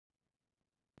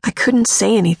I couldn't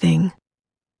say anything.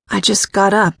 I just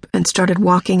got up and started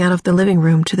walking out of the living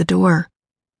room to the door,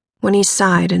 when he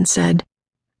sighed and said,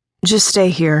 "Just stay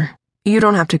here. You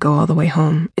don't have to go all the way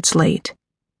home. It's late."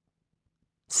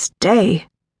 Stay?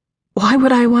 Why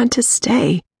would I want to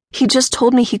stay? He just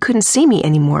told me he couldn't see me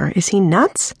anymore. Is he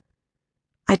nuts?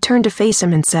 I turned to face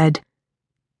him and said,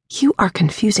 "You are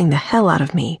confusing the hell out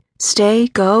of me. Stay,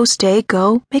 go,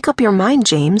 make up your mind,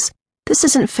 James. This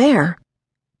isn't fair."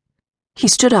 He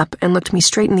stood up and looked me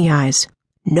straight in the eyes.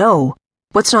 "No,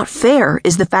 what's not fair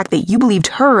is the fact that you believed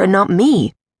her and not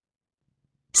me."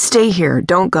 "Stay here,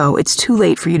 don't go. It's too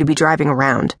late for you to be driving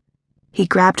around." He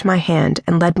grabbed my hand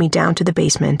and led me down to the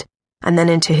basement and then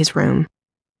into his room.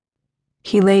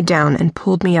 He laid down and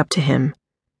pulled me up to him.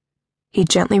 He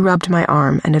gently rubbed my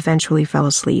arm and eventually fell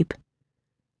asleep.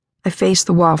 I faced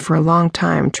the wall for a long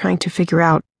time, trying to figure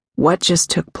out what just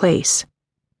took place.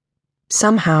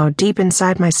 Somehow, deep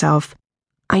inside myself,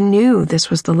 I knew this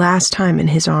was the last time in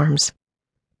his arms.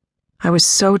 I was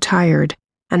so tired,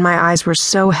 and my eyes were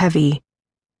so heavy,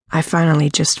 I finally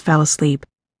just fell asleep.